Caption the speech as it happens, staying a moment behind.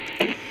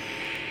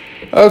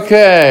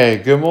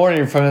Okay, good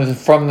morning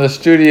from the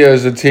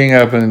studios of Teeing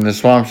Up in the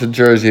Swamps of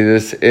Jersey.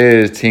 This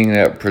is Teeing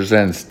Up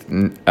presents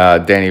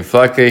Danny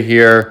Flecka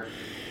here.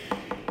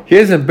 He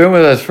hasn't been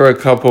with us for a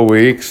couple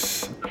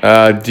weeks.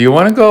 Do you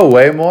want to go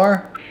away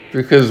more?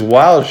 Because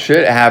wild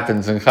shit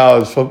happens in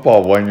college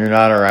football when you're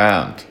not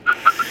around.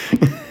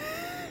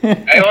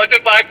 It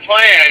wasn't my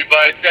plan,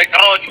 but the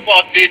college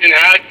football season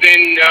has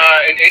been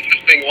an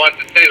interesting one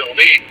to say the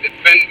least.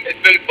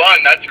 It's been fun,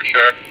 that's for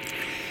sure.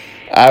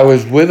 I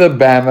was with a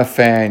Bama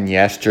fan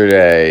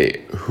yesterday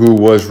who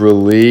was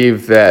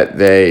relieved that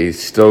they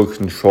still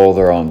control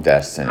their own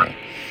destiny.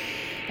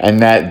 And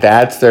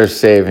that's their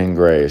saving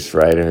grace,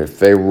 right? If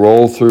they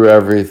roll through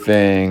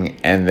everything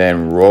and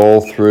then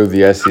roll through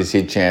the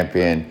SEC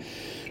champion,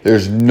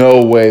 there's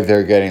no way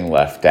they're getting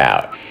left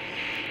out.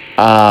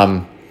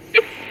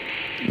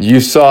 You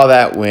saw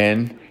that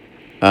win.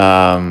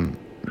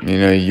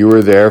 You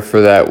were there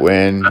for that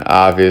win,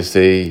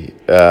 obviously.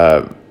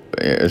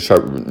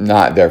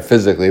 Not there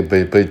physically,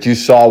 but you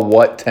saw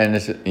what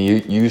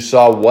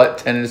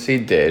Tennessee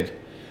did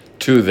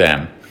to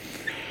them.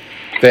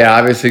 They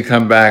obviously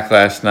come back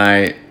last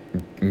night,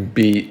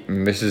 beat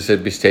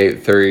Mississippi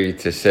State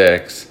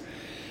 30-6.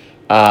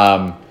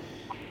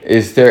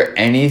 Is there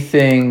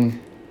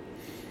anything?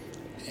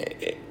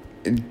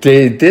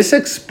 Did this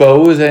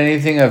expose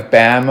anything of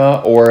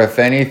Bama, or if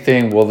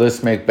anything, will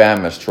this make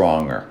Bama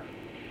stronger?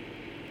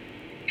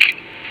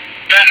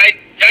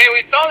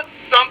 We saw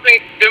something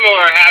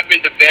similar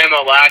happen to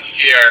Bama last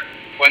year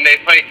when they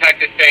played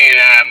Texas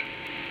A&M,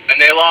 and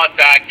they lost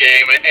that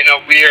game in a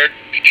weird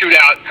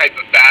shootout type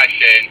of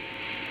fashion.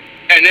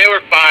 And they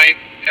were fine.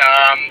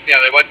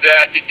 They went to the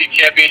SEC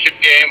championship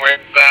game, were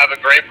able to have a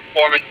great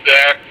performance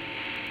there.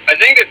 I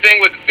think the thing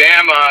with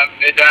Bama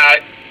is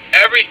that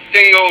every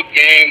single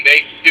game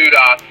they suit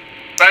up,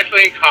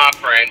 especially in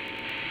conference,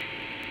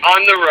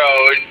 on the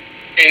road,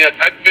 in a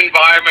type of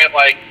environment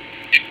like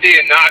you see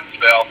in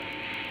Knoxville,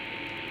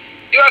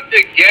 you have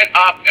to get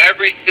up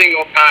every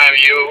single time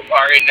you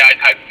are in that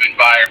type of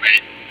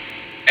environment.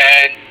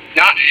 And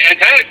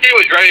Tennessee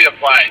was ready to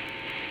play.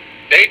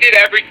 They did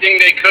everything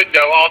they could,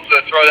 though, also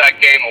to throw that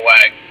game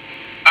away.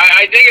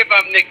 I think if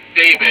I'm Nick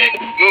Saban,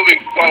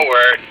 moving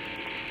forward,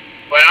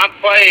 when I'm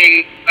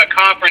playing a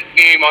conference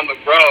game on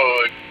the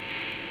road,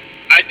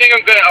 I think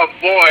I'm going to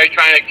avoid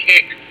trying to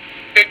kick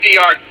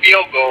 50-yard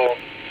field goal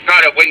to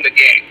try to win the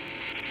game.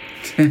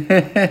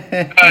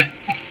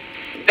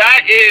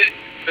 That is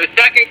the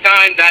second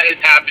time that has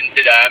happened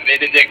to them in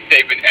the Nick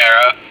Saban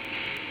era.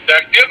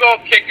 Their field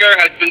goal kicker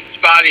has been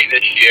spotty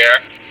this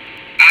year.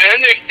 I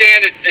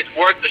understand it's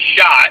worth a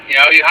shot. You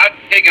have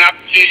to take an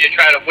opportunity to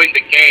try to win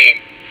the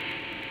game.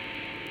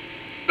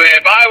 But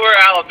if I were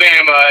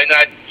Alabama in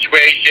that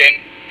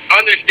situation,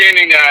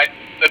 understanding that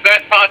the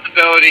best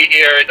possibility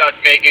here is us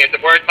making it,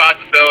 the worst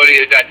possibility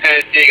is that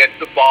Tennessee gets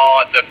the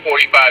ball at the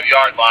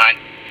 45-yard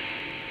line.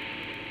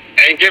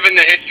 And given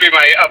the history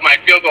of my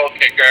field goal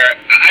kicker,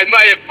 I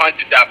might have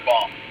punted that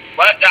ball.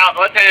 Let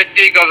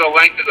Tennessee go the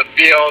length of the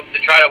field to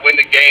try to win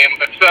the game.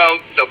 If so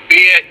be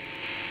it.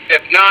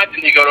 If not, then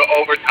you go to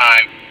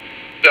overtime.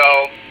 So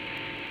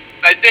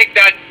I think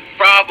that's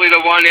probably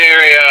the one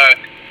area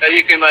that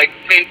you can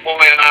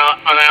pinpoint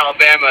on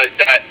Alabama is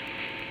that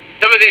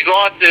some of these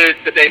losses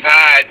that they've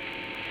had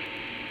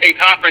in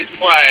conference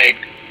play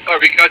are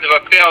because of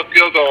a failed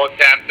field goal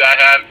attempt that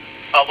have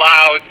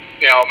allowed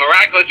a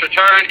miraculous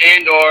return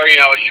and or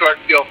a short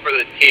field for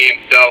the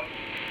team. So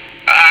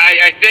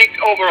I think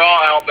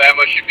overall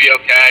Alabama should be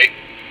okay.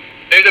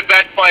 They're the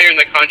best player in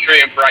the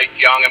country in Bryce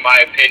Young, in my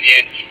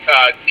opinion.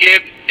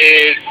 Gibbs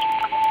is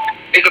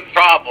a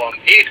problem.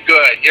 He's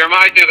good. He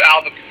reminds me of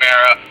Alvin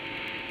Kamara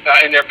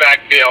in their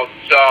backfield.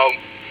 So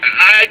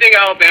I think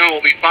Alabama will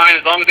be fine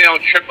as long as they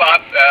don't trip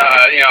up.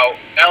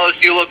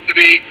 LSU looks to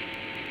be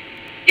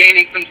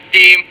gaining some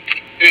steam.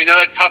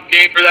 Another tough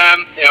game for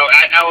them.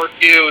 At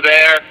LSU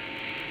there.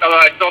 Although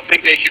I still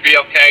think they should be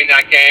okay in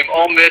that game.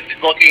 Ole Miss is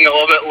looking a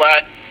little bit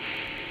less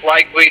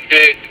likely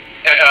to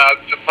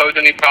pose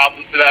any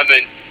problems to them,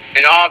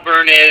 and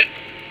Auburn is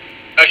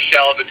a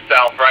shell of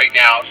itself right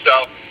now.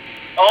 So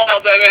all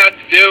Alabama has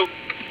to do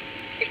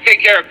is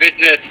take care of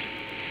business,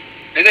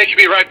 and they should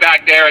be right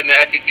back there in the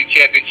SEC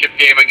championship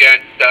game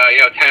against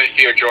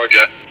Tennessee or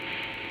Georgia.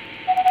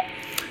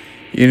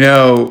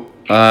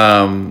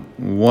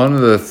 One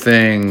of the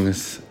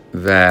things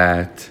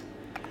that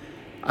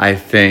I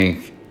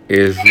think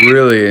is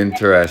really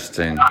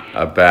interesting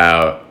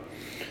about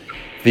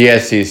the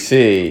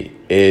SEC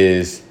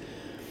is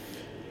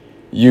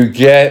you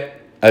get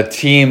a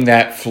team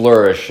that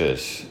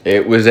flourishes.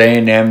 It was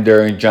A&M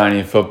during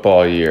Johnny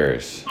football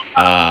years.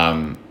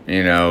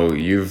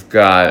 You've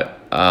got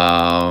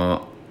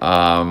Auburn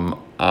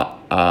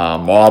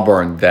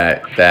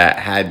that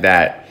had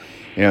that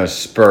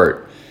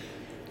spurt.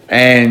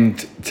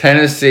 And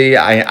Tennessee,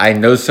 I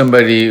know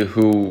somebody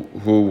who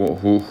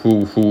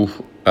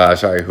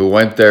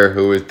went there,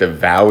 who was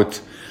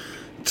devout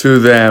to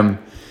them,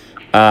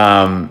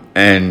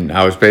 and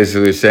I was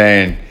basically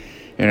saying,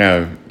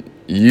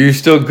 you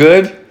still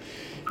good?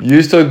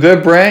 You still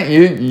good, Brent?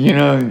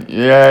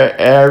 Yeah,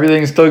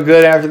 everything's still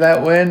good after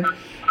that win.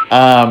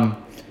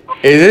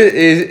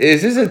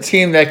 Is this a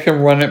team that can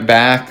run it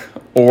back,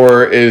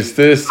 or is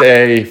this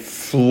a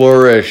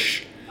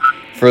flourish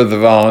for the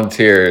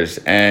Volunteers?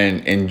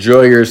 And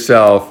enjoy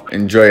yourself,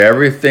 enjoy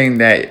everything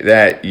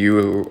that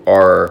you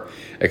are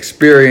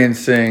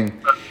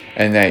experiencing,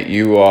 and that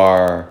you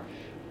are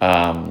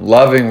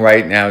loving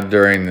right now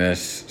during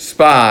this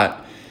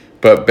spot.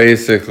 But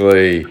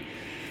basically,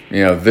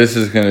 this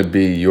is going to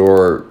be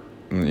your,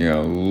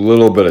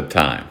 little bit of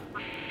time.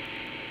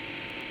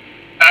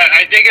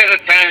 I think as a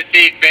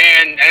Tennessee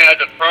fan and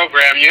as a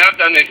program, you have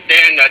to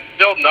understand that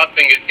still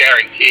nothing is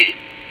guaranteed.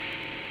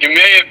 You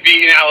may have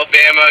beaten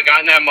Alabama,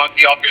 gotten that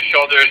monkey off your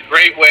shoulders,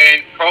 great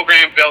win,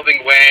 program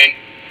building win.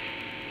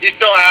 You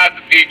still have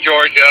to beat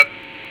Georgia,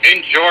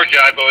 in Georgia,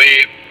 I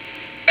believe.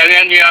 And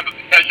then you have a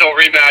potential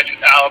rematch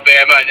with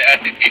Alabama in the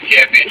SEC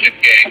championship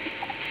game.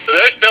 So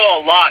there's still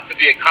a lot to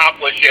be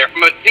accomplished here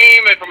from a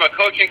team and from a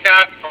coaching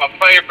staff, from a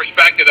player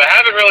perspective that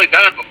haven't really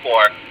done it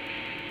before.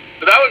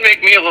 So that would make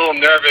me a little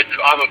nervous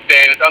if I'm a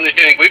fan. It's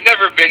understanding we've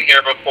never been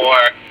here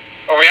before,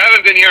 or we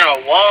haven't been here in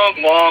a long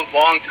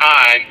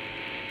time.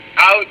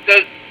 How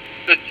does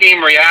the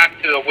team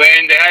react to the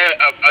win? They had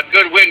a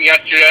good win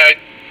yesterday,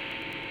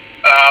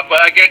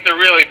 but against a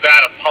really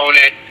bad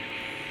opponent.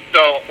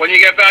 So when you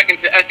get back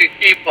into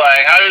SEC play,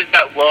 how does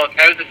that look?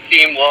 How does the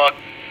team look?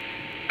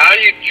 How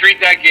do you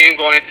treat that game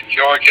going into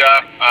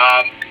Georgia?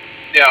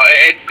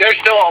 There's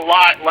still a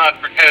lot left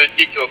for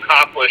Tennessee to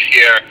accomplish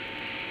here.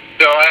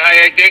 So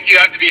I think you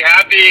have to be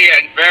happy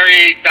and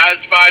very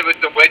satisfied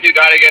with the win you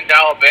got against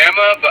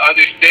Alabama, but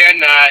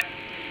understand that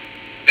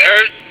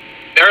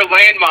there are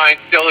landmines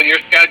still in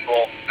your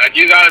schedule, and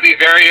you got to be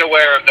very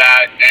aware of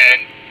that.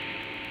 And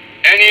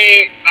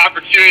any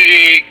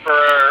opportunity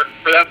for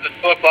them to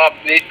slip up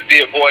needs to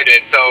be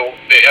avoided. So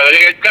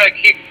it's got to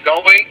keep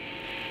going.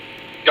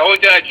 Go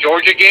into that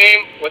Georgia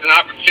game with an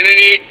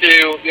opportunity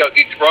to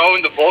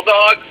dethrone the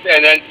Bulldogs,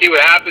 and then see what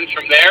happens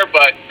from there.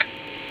 But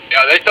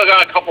they still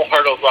got a couple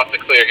hurdles left to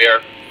clear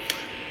here.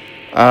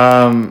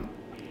 And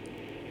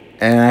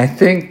I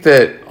think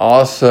that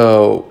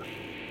also,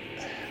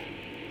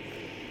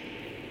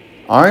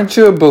 aren't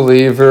you a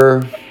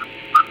believer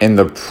in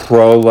the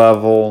pro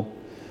level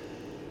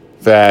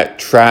that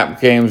trap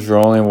games are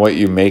only what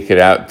you make it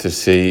out to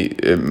see?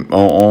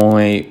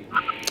 Only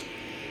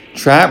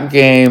trap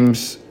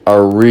games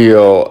are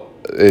real.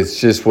 It's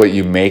just what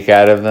you make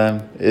out of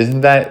them. Isn't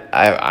that?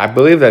 I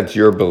believe that's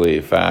your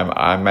belief.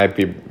 I might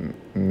be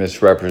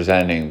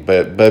misrepresenting,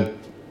 but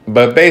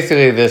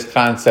basically this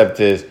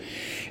concept is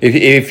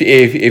if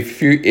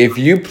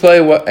you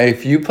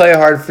play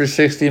hard for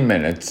 60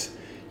 minutes,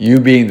 you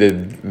being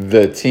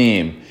the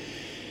team,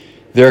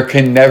 there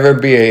can never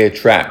be a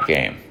trap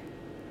game.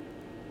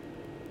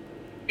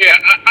 Yeah,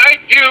 I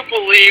do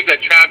believe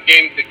that trap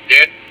games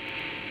exist,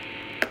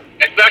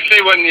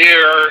 especially when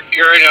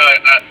you're in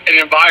an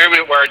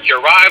environment where it's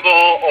your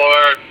rival,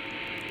 or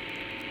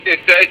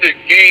it's a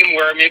game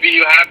where maybe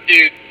you have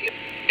to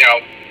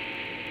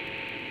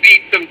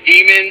beat some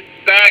demons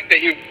back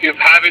that you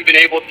haven't been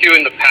able to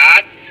in the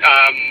past.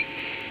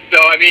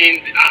 So, I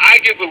mean, I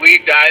do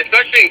believe that,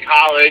 especially in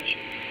college.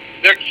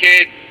 They're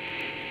kids.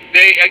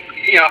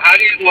 How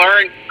do you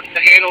learn to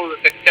handle the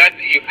success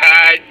that you've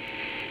had?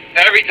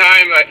 Every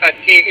time a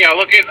team,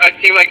 look at a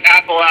team like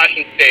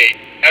Appalachian State.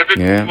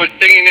 Everyone was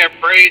singing their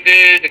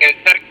praises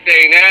against Texas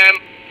A&M.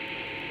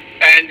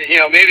 And,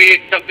 maybe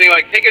it's something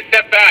like, take a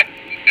step back.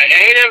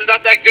 A&M is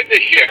not that good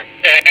this year,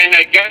 and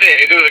I get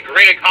it. It was a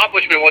great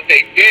accomplishment what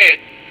they did,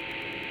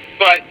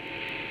 but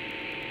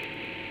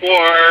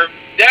for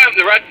them,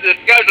 the rest of the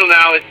schedule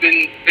now has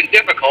been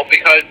difficult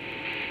because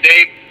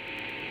they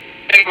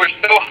were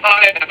so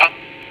high up,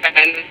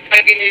 and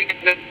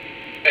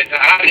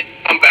how to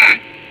come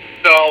back.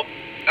 So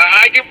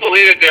I do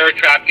believe that there are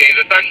trap games,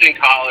 especially in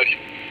college.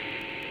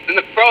 In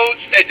the pros,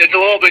 it's a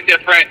little bit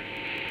different.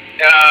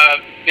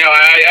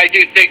 I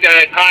do think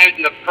that at times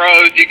in the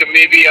pros, you can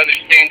maybe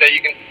understand that you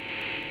can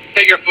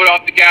take your foot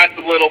off the gas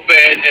a little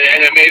bit and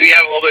then maybe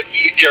have a little bit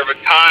easier of a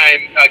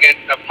time against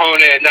an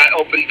opponent, and that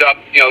opens up,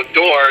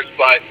 doors.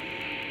 But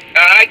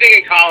I think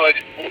in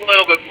college, it's a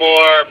little bit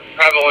more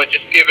prevalent,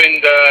 just given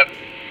the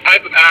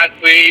type of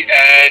athlete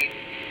and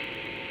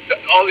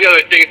all the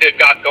other things they've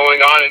got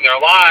going on in their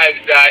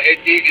lives, that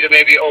it's easy to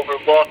maybe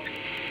overlook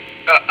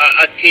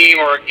a team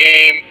or a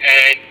game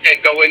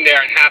and go in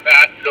there and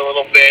half-ass it a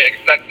little bit,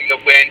 expecting to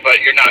win,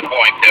 but you're not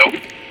going to.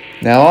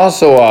 Now,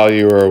 also while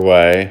you were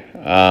away,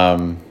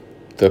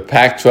 the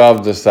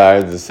Pac-12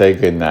 decided to say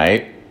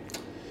goodnight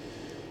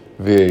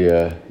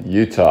via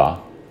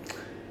Utah.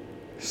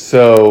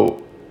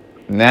 So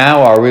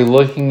now are we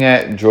looking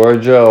at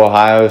Georgia,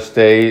 Ohio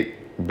State,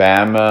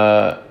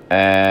 Bama,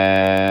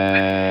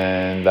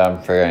 and I'm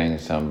forgetting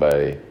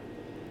somebody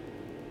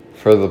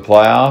for the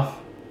playoff?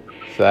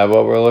 Is that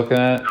what we're looking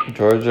at?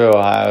 Georgia,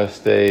 Ohio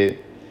State,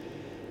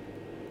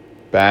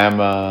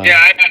 Bama.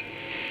 Yeah,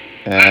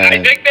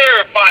 I think there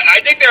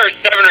are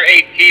 7 or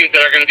 8 teams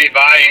that are going to be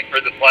vying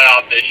for the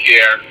playoff this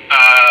year.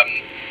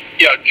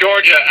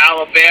 Georgia,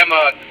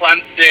 Alabama,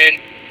 Clemson,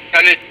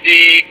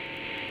 Tennessee,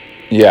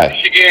 Yes.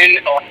 Michigan,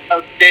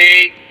 Ohio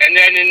State, and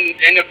then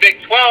in the Big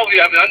 12,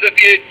 you have an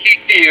undefeated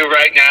TCU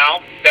right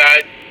now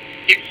that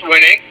keeps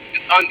winning.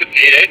 It's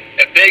undefeated.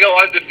 If they go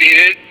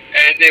undefeated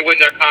and they win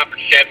their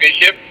conference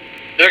championship,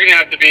 they're going to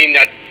have to be in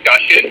that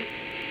discussion.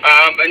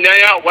 And then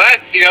out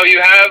west, you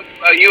have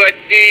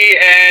USC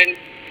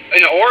and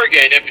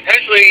Oregon, and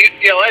potentially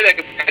UCLA that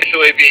could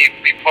potentially be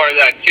part of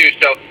that too.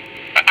 So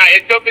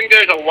I still think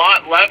there's a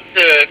lot left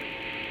to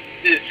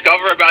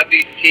discover about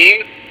these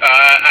teams.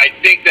 I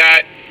think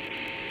that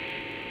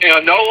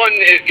no one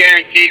is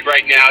guaranteed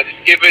right now,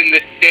 just given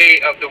the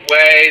state of the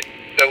way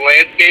the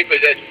landscape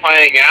is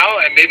playing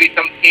out, and maybe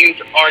some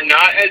teams are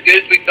not as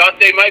good as we thought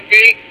they might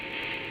be.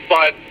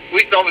 But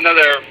we still have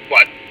another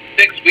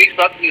 6 weeks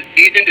left in the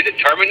season to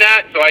determine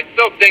that. So I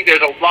still think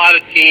there's a lot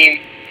of teams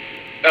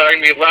that are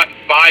going to be left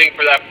vying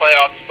for that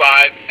playoff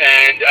spot,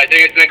 and I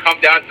think it's going to come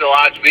down to the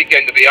last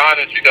weekend, to be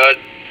honest, because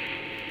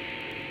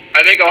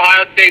I think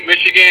Ohio State,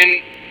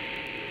 Michigan,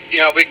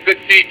 we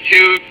could see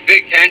two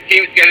Big Ten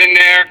teams get in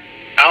there.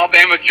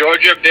 Alabama,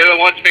 Georgia, if they're the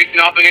ones facing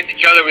off against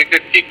each other, we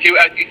could see two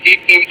SEC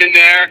teams in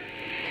there.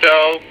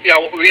 So,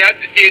 we have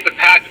to see if the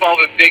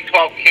Pac-12 and Big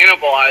 12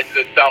 cannibalizes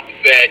itself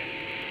a bit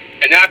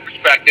in that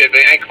perspective.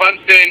 And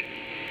Clemson,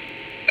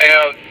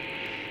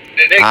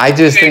 I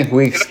just think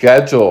weak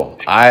schedule.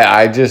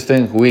 I just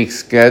think weak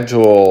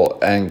schedule.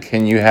 And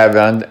can you have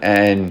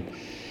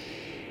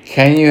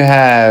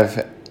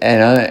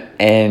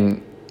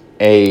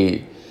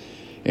a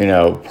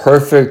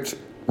perfect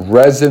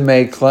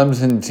resume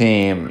Clemson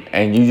team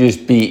and you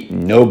just beat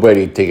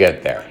nobody to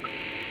get there?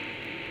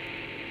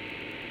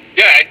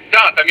 Yeah, it's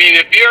tough. I mean,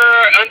 if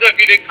you're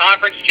undefeated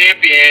conference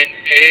champion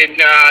in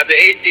the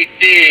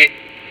ACC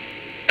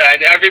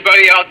and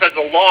everybody else has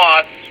a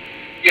loss,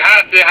 you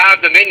have to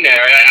have them in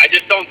there. I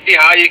just don't see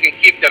how you can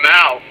keep them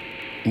out.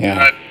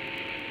 Yeah.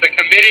 The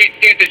committee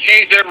seems to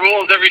change their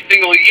rules every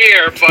single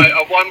year, but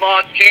a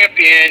one-loss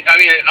champion,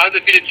 an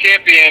undefeated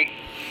champion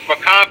for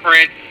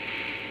conference,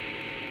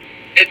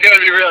 it's going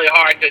to be really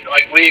hard to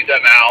leave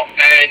them out.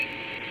 And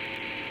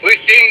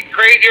we've seen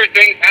crazier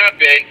things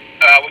happen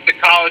with the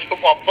college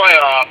football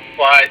playoff,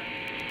 but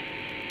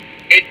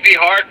it'd be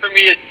hard for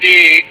me to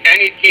see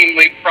any team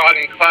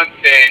leapfrogging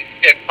Clemson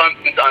if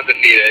Clemson's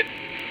undefeated.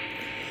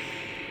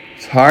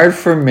 It's hard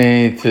for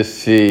me to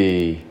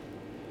see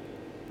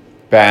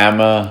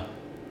Bama,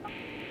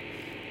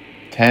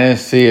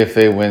 Tennessee if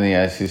they win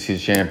the SEC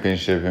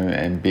championship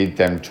and beat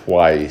them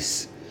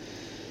twice,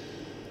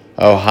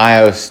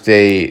 Ohio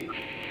State.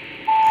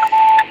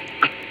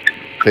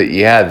 But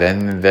yeah,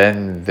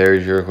 then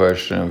there's your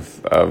question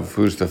of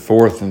who's the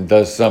fourth, and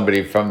does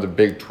somebody from the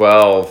Big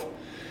 12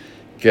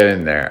 get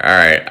in there? All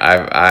right,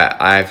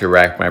 I have to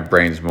rack my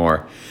brains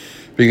more.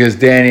 Because,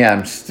 Danny,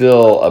 I'm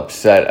still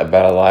upset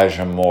about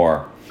Elijah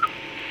Moore.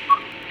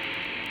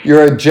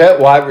 You're a jet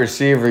wide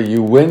receiver.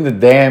 You win the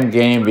damn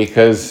game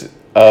because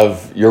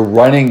of your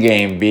running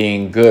game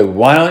being good.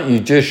 Why don't you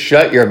just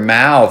shut your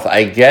mouth?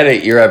 I get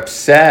it. You're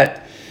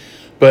upset.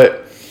 But,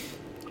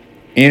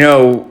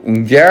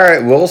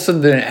 Garrett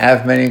Wilson didn't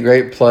have many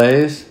great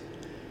plays.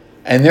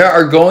 And there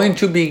are going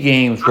to be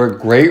games where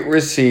great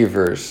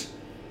receivers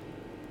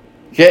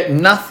get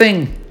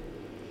nothing.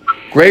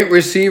 Great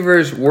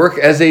receivers work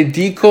as a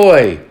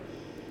decoy.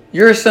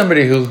 You're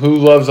somebody who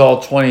loves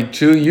all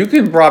 22. You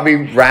can probably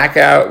rack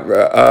off,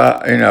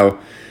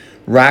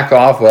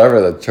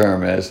 whatever the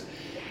term is.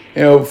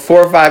 4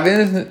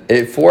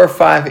 or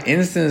 5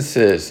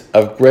 instances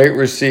of great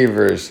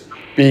receivers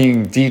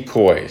being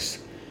decoys.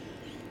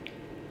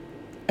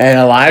 And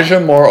Elijah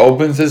Moore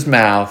opens his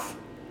mouth,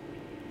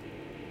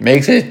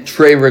 makes a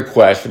trade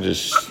request, which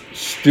is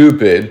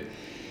stupid,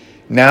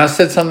 now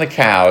sits on the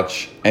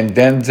couch, and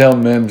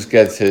Denzel Mims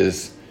gets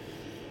his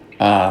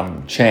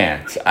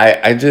chance.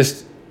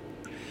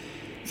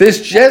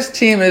 This Jets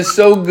team is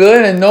so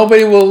good and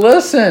nobody will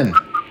listen.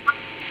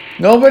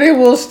 Nobody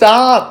will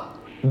stop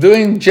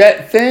doing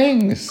Jet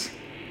things.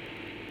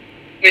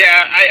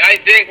 Yeah, I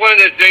think one of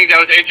the things that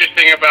was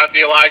interesting about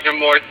the Elijah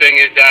Moore thing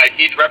is that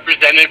he's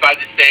represented by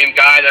the same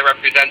guy that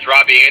represents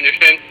Robbie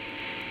Anderson.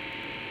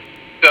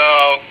 So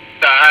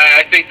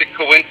I think the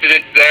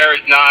coincidence there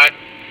is not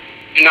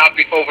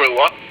be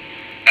overlooked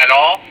at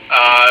all.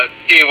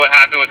 Seeing what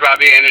happened with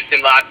Robbie Anderson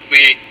last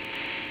week,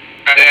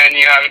 and then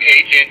you have an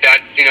agent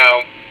that's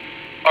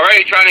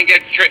already trying to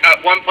get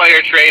one player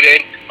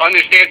traded,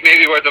 understands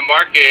maybe where the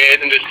market is,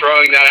 and just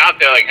throwing that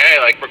out there hey,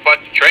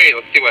 request a trade,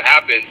 let's see what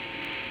happens.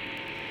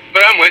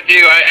 But I'm with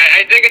you.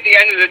 I think at the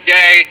end of the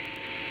day,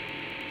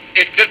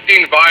 it's just the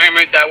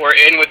environment that we're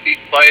in with these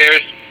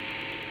players.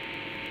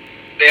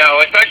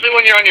 Especially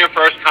when you're on your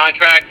first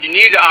contract, you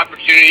need the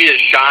opportunity to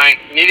shine.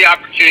 You need the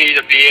opportunity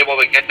to be able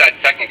to get that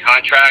second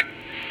contract.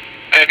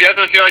 And if he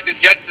doesn't feel like the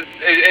Jets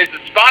is the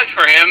spot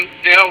for him,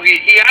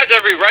 he has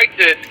every right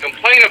to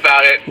complain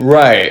about it.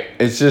 Right.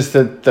 It's just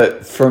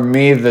that for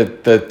me,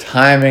 the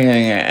timing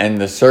and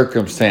the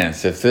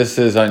circumstance. If this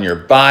is on your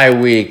bye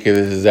week, if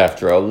this is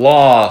after a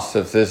loss,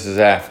 if this is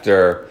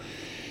after,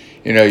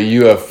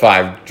 you have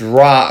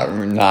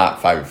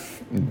not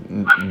five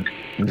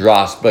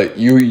drops, but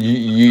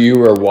you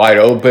were wide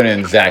open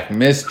and Zach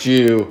missed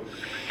you.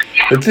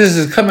 But this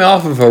is coming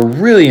off of a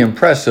really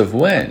impressive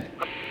win.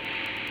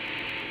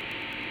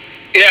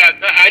 Yeah,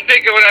 I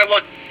think when I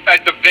look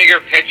at the bigger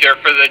picture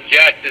for the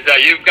Jets is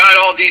that you've got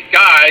all these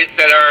guys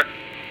that are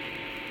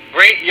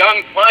great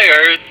young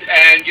players,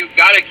 and you've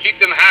got to keep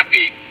them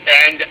happy.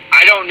 And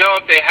I don't know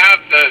if they have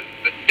the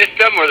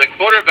system or the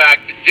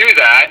quarterback to do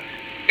that.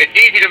 It's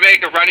easy to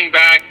make a running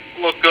back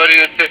look good in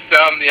a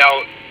system,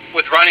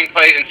 with running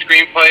plays and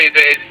screen plays.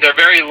 They're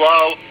very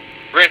low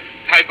risk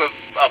type of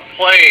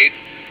plays.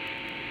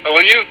 But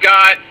when you've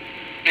got,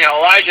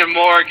 Elijah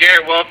Moore,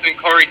 Garrett Wilson,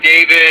 Corey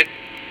Davis,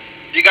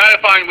 you got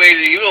to find ways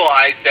to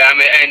utilize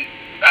them. And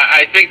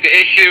I think the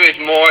issue is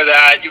more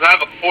that you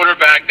have a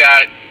quarterback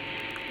that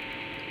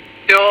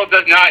still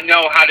does not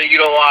know how to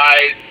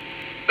utilize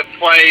the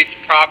plays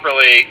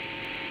properly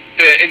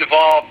to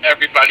involve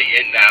everybody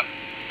in them.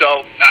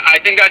 So I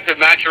think that's a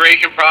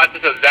maturation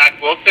process of Zach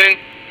Wilson,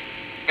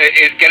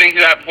 is getting to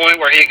that point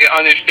where he can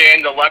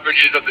understand the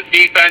leverages of the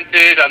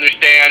defenses,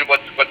 understand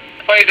what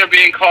plays are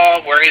being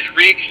called, where his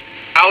reach,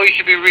 how he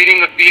should be reading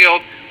the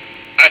field.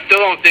 I still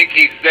don't think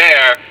he's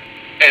there.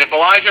 And if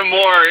Elijah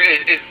Moore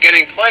is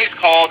getting plays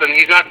called and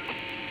he's not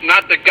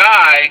the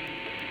guy,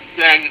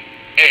 then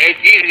it's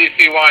easy to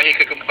see why he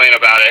could complain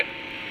about it.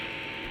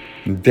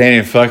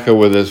 Danny Flecka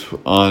with us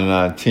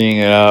on teeing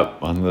it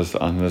up on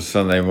this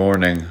Sunday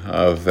morning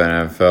of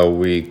NFL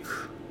week.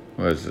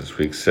 What is this,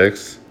 week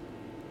 6?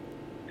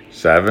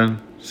 7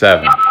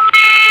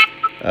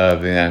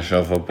 of the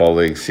National Football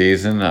League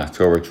season,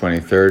 October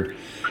 23rd.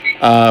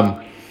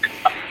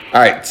 All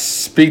right,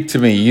 speak to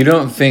me. You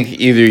don't think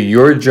either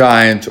your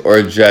Giants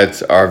or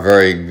Jets are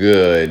very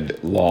good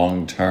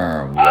long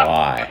term.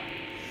 Why?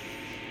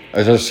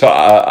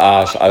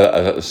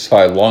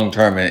 Sorry, long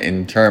term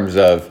in terms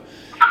of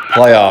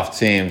playoff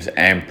teams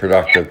and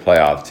productive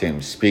playoff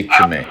teams. Speak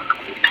to me.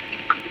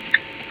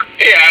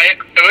 Yeah,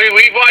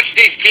 we've watched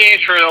these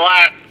teams for the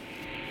last,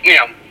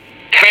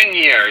 10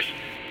 years.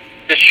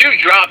 The shoe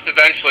drops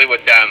eventually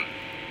with them.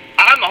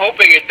 I'm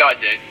hoping it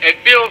doesn't. It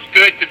feels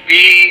good to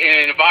be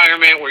in an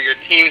environment where your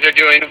teams are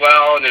doing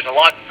well and there's a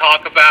lot to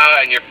talk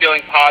about and you're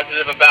feeling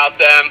positive about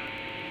them.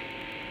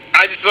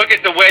 I just look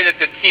at the way that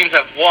the teams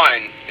have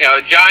won.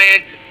 The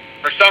Giants,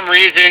 for some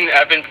reason,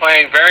 have been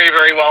playing very,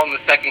 very well in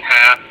the second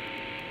half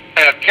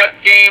and have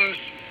kept games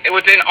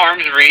within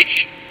arm's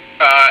reach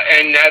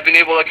and have been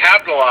able to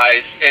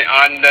capitalize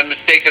on the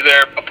mistakes of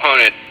their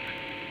opponents.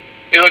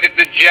 You look at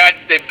the Jets,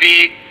 they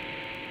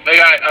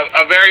got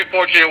a very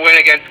fortunate win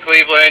against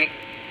Cleveland.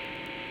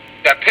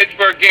 That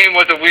Pittsburgh game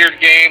was a weird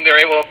game. They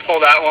were able to pull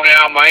that one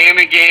out.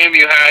 Miami game,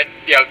 you had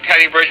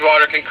Teddy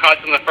Bridgewater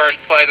concussed in the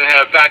first play, then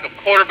had a backup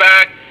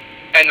quarterback.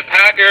 And the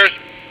Packers,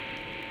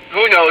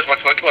 who knows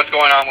what's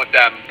going on with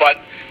them.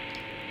 But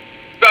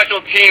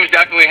special teams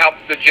definitely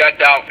helped the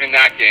Jets out in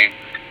that game.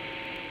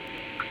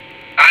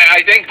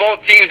 I think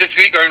both teams this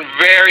week are in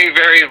very,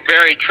 very,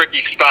 very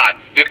tricky spots.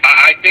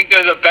 I think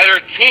they're the better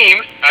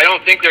teams. I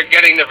don't think they're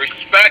getting the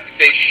respect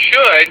they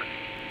should,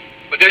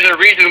 but there's a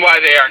reason why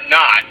they are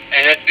not,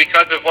 and it's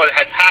because of what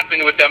has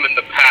happened with them in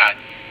the past.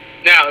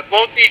 Now, if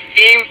both these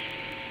teams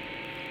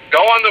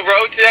go on the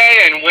road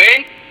today and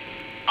win,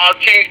 I'll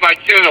change my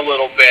tune a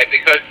little bit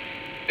because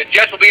the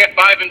Jets will be at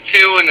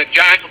 5-2 and the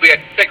Giants will be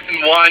at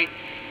 6-1,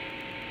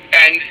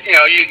 and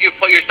you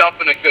put yourself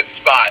in a good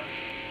spot.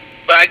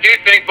 But I do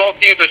think both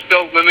teams are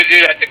still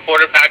limited at the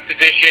quarterback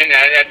position,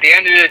 and at the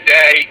end of the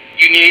day,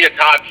 you need a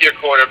top-tier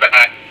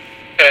quarterback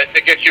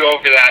to get you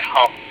over that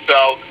hump.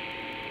 So,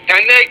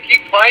 can they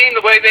keep playing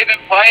the way they've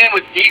been playing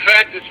with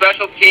defense and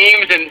special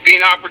teams and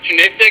being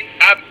opportunistic?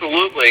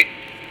 Absolutely.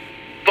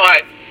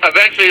 But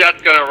eventually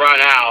that's going to run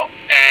out,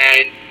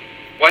 and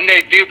when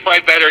they do play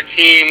better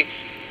teams,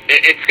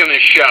 it's going to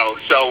show.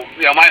 So,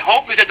 my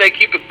hope is that they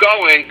keep it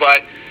going,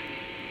 but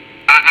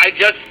I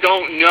just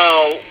don't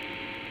know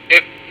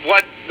if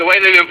the way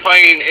they've been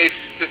playing is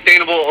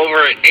sustainable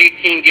over an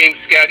 18-game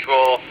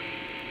schedule,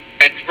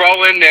 and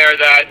throw in there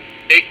that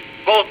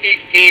both these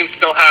teams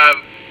still have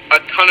a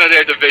ton of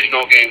their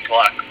divisional games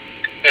left.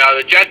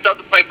 The Jets have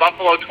to play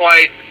Buffalo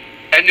twice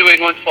and New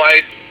England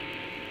twice.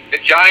 The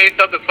Giants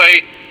have to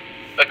play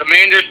the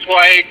Commanders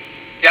twice,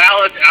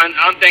 Dallas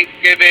on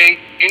Thanksgiving,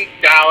 in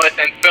Dallas,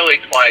 and Philly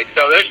twice.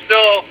 So there's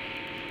still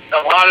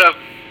a lot of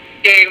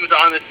games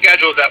on the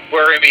schedule that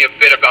worry me a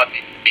bit about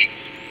these teams.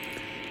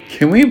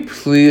 Can we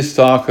please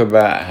talk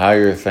about how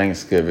your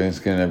Thanksgiving is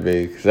going to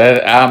be? Because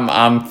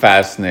I'm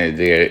fascinated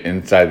to get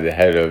inside the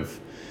head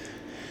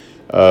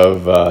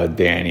of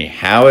Danny.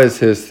 How is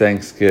his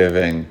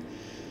Thanksgiving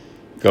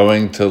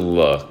going to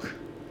look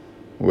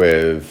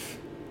with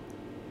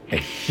a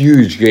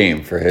huge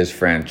game for his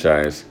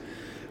franchise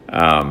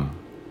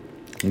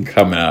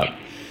coming up?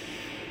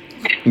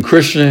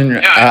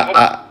 Christian,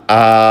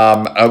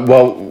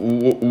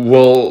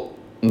 we'll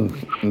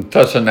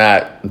touch on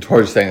that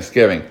towards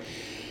Thanksgiving.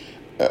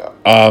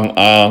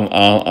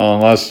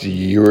 Unless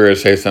you were to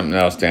say something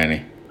else,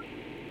 Danny.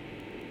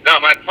 No, No,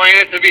 my plan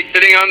is to be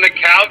sitting on the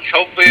couch.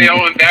 Hopefully they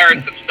don't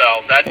embarrass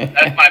themselves.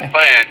 That's my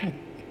plan.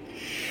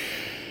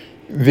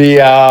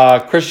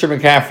 The Christian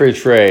McCaffrey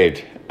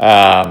trade.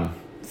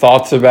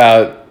 Thoughts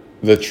about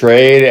the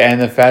trade and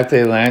the fact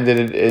they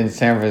landed in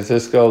San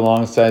Francisco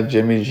alongside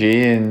Jimmy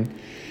G and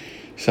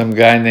some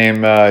guy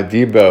named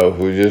Debo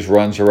who just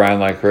runs around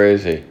like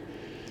crazy.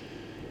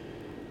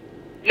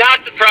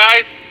 Not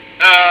surprised.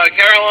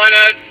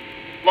 Carolina,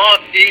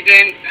 lost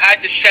season,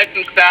 had to shed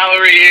some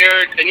salary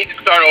here. They need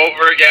to start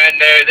over again.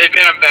 They've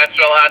been a mess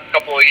for the last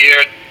couple of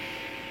years.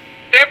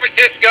 San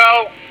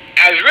Francisco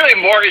has really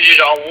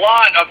mortgaged a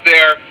lot of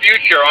their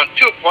future on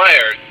two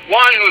players.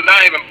 One who's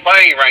not even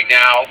playing right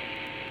now,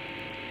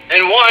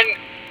 and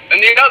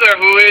the other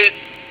who is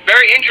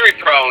very injury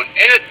prone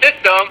in a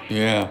system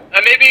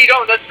that maybe you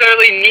don't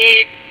necessarily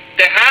need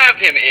to have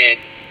him in.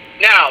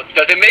 Now,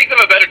 does it make them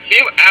a better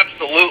team?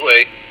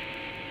 Absolutely.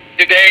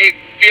 Did they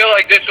feel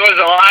like this was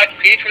a last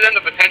piece for them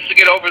to potentially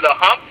get over the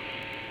hump?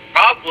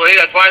 Probably.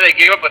 That's why they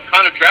gave up a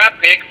ton of draft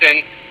picks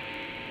and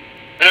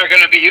are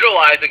going to be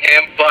utilizing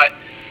him. But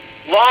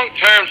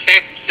long-term,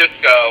 San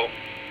Francisco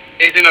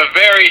is in a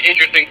very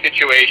interesting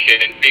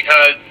situation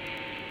because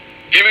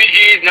Jimmy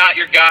G is not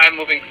your guy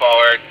moving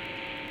forward.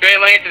 Trey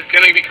Lance is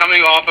going to be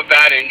coming off a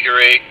bad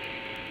injury.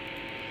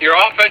 Your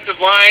offensive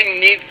line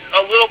needs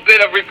a little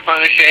bit of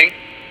replenishing.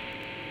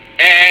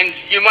 And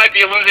you might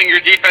be losing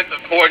your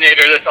defensive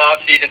coordinator this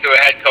offseason to a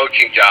head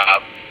coaching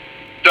job.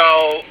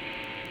 So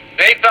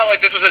they felt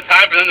like this was a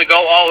time for them to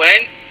go all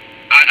in.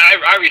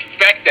 I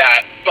respect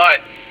that.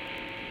 But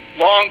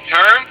long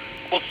term,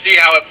 we'll see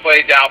how it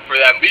plays out for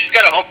them. We just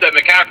got to hope that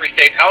McCaffrey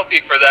stays healthy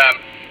for them.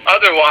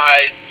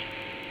 Otherwise,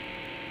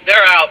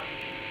 they're out.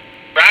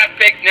 Draft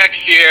picks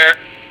next year,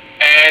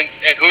 and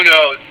who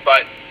knows.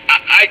 But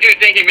I do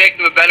think he makes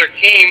them a better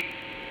team.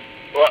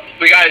 Well,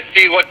 we got to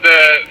see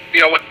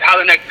how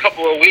the next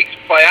couple of weeks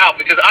play out,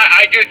 because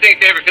I do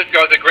think San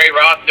Francisco has a great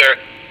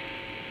roster.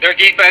 Their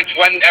defense,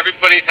 when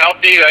everybody's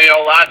healthy,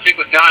 last week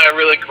was not a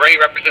really great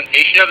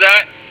representation of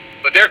that,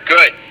 but they're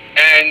good.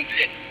 And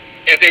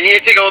if they need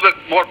to take a little bit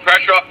more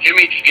pressure off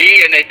Jimmy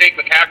G, and they think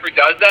McCaffrey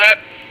does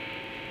that,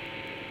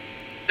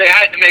 they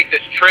had to make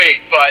this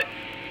trade. But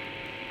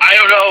I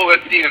don't know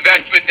if the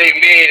investment they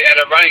made at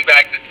a running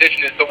back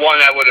position is the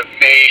one I would have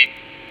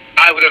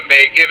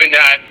made, given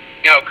that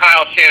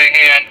Kyle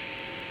Shanahan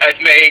has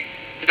made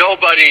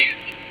nobody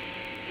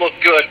look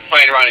good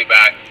playing running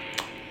back.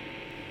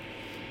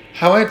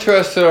 How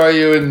interested are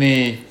you in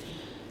the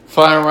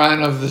final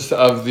round of the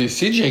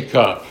CJ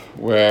Cup,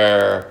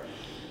 where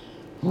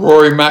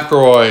Rory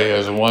McIlroy,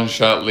 as a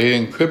one-shot lead,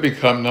 and could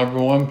become number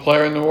one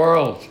player in the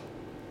world?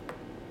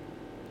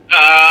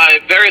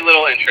 Very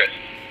little interest.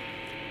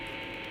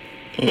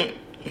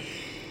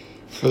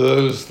 For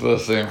those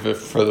listening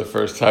for the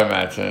first time,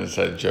 it's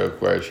a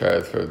joke where I try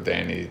to throw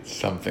Danny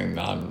something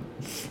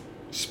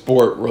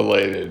non-sport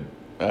related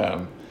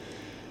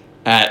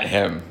at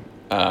him,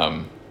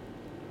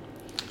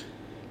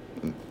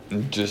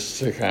 just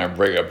to kind of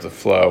break up the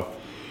flow.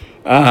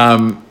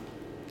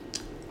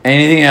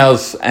 Anything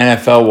else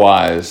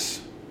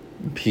NFL-wise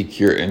pique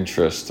your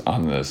interest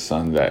on this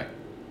Sunday?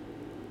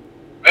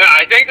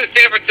 I think the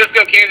San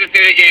Francisco-Kansas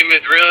City game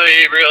is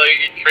really,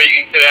 really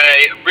intriguing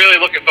today. Really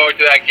looking forward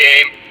to that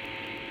game.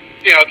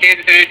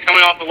 Kansas City's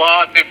coming off a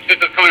loss. San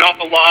Francisco's coming off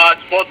a loss.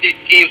 Both these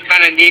teams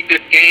kind of need this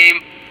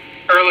game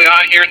early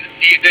on here in the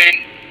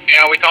season.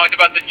 We talked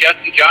about the Jets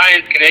and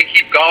Giants. Can they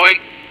keep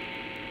going?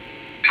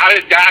 How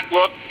does Dak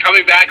look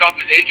coming back off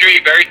his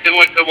injury? Very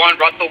similar to the one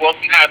Russell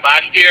Wilson had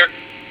last year.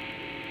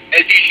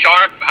 Is he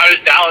sharp? How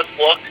does Dallas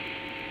look?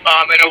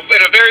 In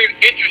a very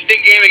interesting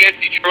game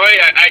against Detroit,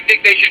 I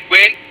think they should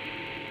win.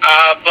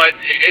 But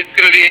it's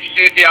going to be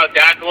interesting to see how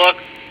Dak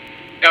looks.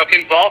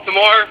 Can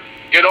Baltimore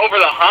get over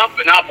the hump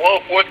and not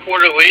blow a fourth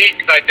quarter lead?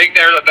 Because I think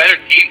they're the better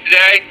team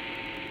today.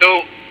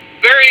 So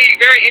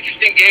very, very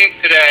interesting game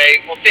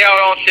today. We'll see how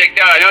it all shakes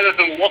out. I know it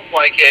doesn't look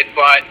like it,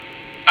 but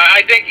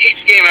I think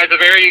each game has a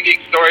very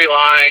unique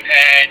storyline,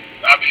 and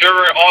I'm sure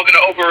we're all going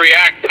to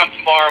overreact come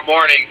tomorrow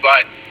morning.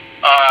 But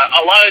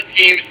a lot of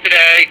teams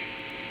today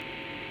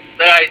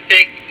that I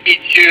think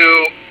need to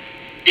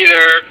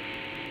either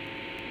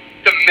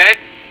cement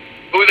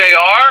who they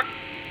are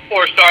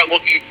or start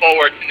looking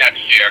forward to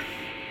next year.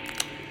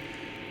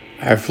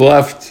 I've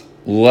left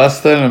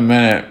less than a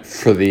minute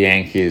for the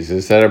Yankees.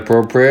 Is that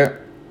appropriate?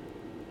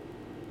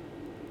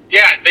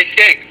 Yeah, they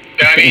stink.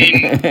 I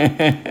mean,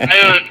 I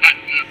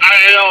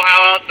don't know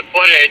how else to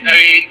put it. I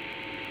mean,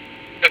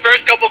 the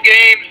first couple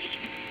games,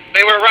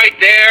 they were right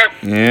there.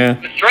 Yeah.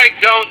 The strike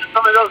zones in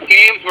some of those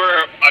games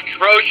were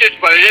atrocious,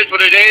 but it is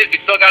what it is. You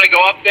still got to go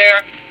up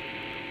there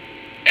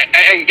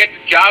and get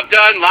the job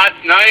done.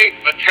 Last night,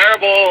 a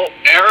terrible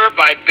error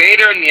by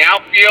Bader in the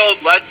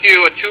outfield led to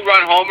a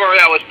 2-run homer.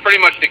 That was pretty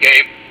much the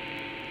game.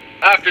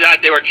 After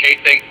that, they were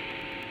chasing.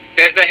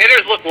 The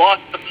hitters look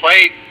lost at the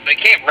plate. They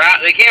can't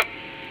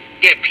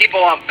get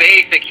people on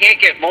base. They can't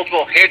get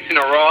multiple hits in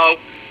a row.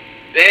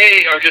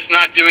 They are just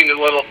not doing the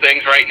little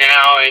things right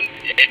now, and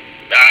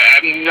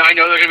I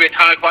know there's going to be a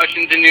ton of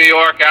questions in New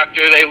York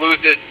after they lose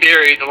this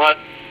series, unless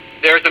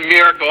there's a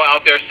miracle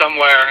out there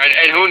somewhere.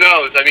 And who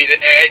knows? I mean,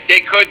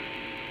 they could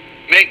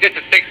make this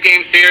a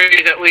 6-game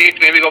series at least,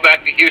 maybe go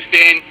back to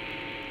Houston,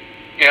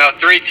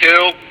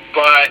 3-2.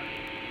 But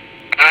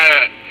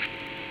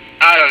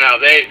I don't know.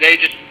 They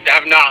just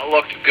have not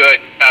looked good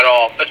at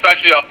all,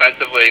 especially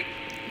offensively.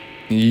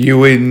 You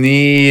would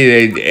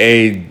need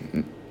a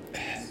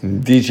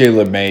DJ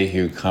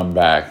LeMahieu come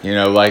back,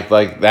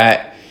 like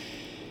that.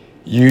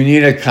 You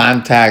need a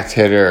contact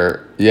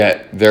hitter,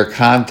 yet their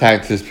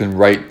contact has been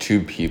right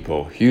to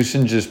people.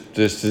 Houston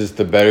this is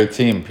the better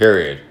team,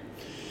 period.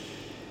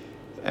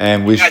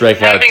 And we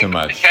strike out too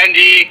much. Having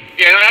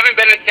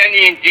been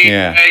attending in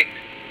DJ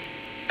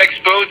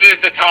exposes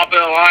the top of the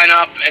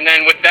lineup, and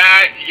then with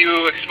that,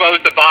 you expose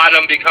the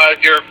bottom because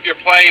you're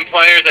playing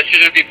players that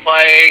shouldn't be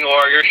playing,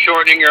 or you're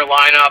shortening your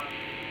lineup.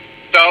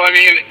 So, I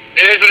mean,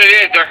 it is what it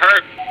is. They're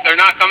hurt. They're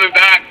not coming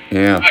back.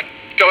 Yeah. Not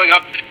going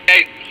up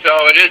today. So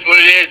it is what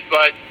it is,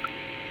 but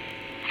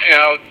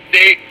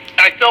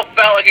I still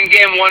felt like in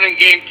Game 1 and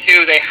Game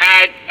 2 they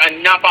had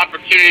enough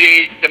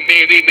opportunities to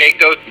maybe make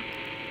those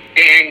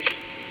games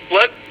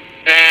flip,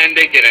 and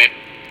they didn't.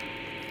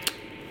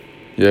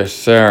 Yes,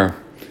 sir.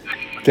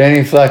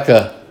 Danny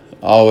Flecka,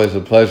 always a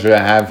pleasure to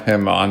have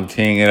him on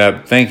Teeing It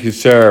Up. Thank you,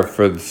 sir,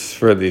 for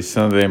the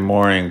Sunday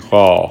morning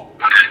call.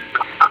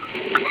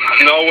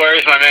 No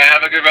worries, my man.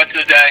 Have a good rest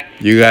of the day.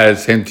 You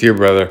guys, same to you,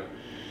 brother.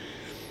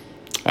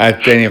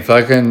 Danny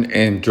Flecka,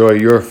 enjoy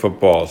your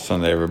football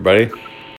Sunday, everybody.